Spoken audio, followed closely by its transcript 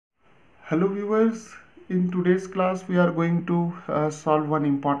Hello viewers, in today's class we are going to solve one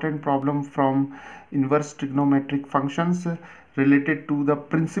important problem from inverse trigonometric functions related to the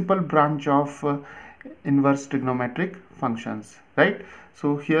principal branch of inverse trigonometric functions, right?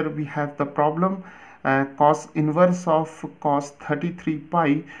 So here we have the problem cos inverse of cos 33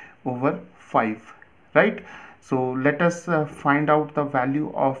 pi over 5, right? So let us find out the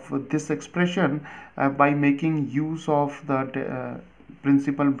value of this expression by making use of the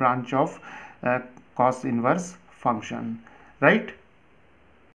principal branch of cos inverse function, right?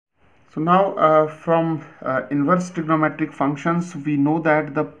 So now from inverse trigonometric functions we know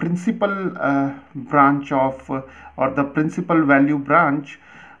that the principal branch of or the principal value branch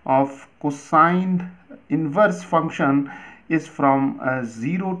of cosine inverse function is from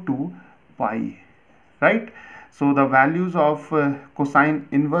 0 to pi, right? So the values of cosine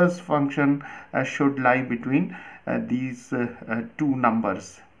inverse function should lie between these two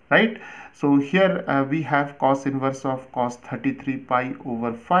numbers, right? So here we have cos inverse of cos 33 pi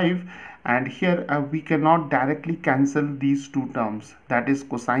over 5, and here we cannot directly cancel these two terms, that is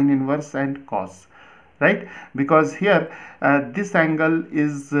cosine inverse and cos, right? Because here this angle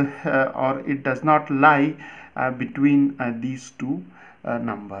is or it does not lie between these two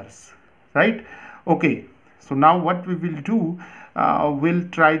numbers, right? Okay, so now what we will do, we'll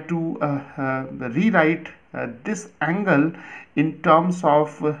try to rewrite this angle in terms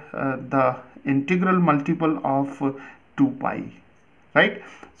of the integral multiple of 2 pi, right?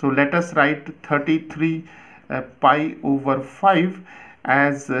 So let us write 33 pi over 5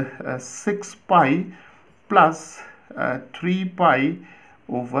 as 6 pi plus 3 pi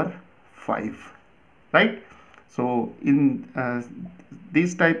over 5, right? So in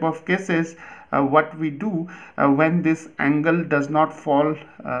these type of cases, what we do when this angle does not fall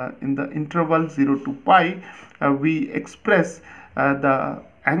in the interval 0 to pi, we express the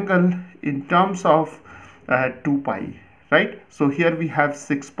angle in terms of 2 pi, right? So here we have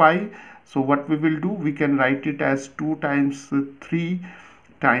 6 pi. So what we will do, we can write it as 2 times 3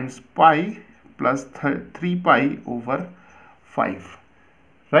 times pi plus 3 pi over 5,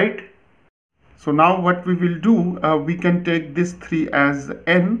 right? So now what we will do, we can take this 3 as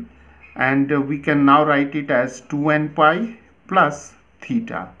n, and we can now write it as 2n pi plus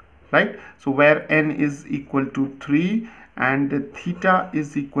theta, right? So where n is equal to 3 and theta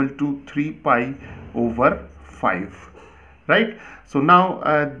is equal to 3 pi over 5, right? So now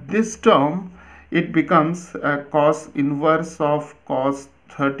this term, it becomes cos inverse of cos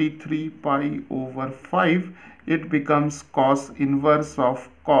 33 pi over 5. It becomes cos inverse of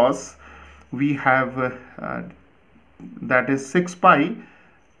cos, we have that is 6 pi,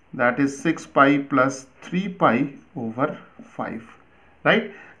 that is 6 pi plus 3 pi over 5, right?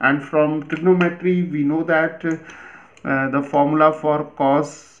 And from trigonometry we know that the formula for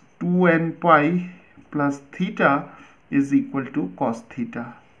cos 2n pi plus theta is equal to cos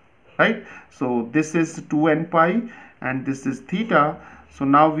theta, right? So this is 2n pi and this is theta. So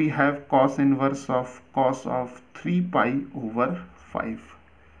now we have cos inverse of cos of 3 pi over 5,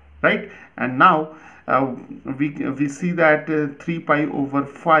 right? And now we see that 3 pi over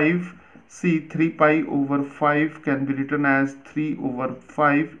 5, see 3 pi over 5 can be written as 3 over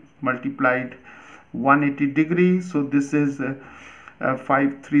 5 multiplied 180 degrees. So this is 5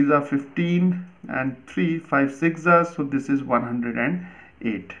 3s are 15 and 3 5 6s, so this is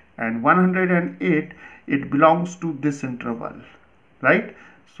 108, and 108, it belongs to this interval, right?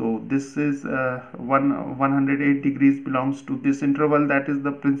 So this is 108 degrees belongs to this interval, that is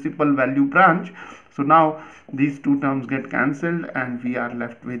the principal value branch. So now these two terms get cancelled and we are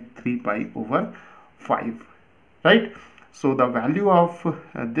left with 3 pi over 5, right? So the value of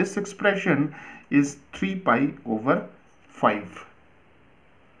this expression is 3 pi over 5.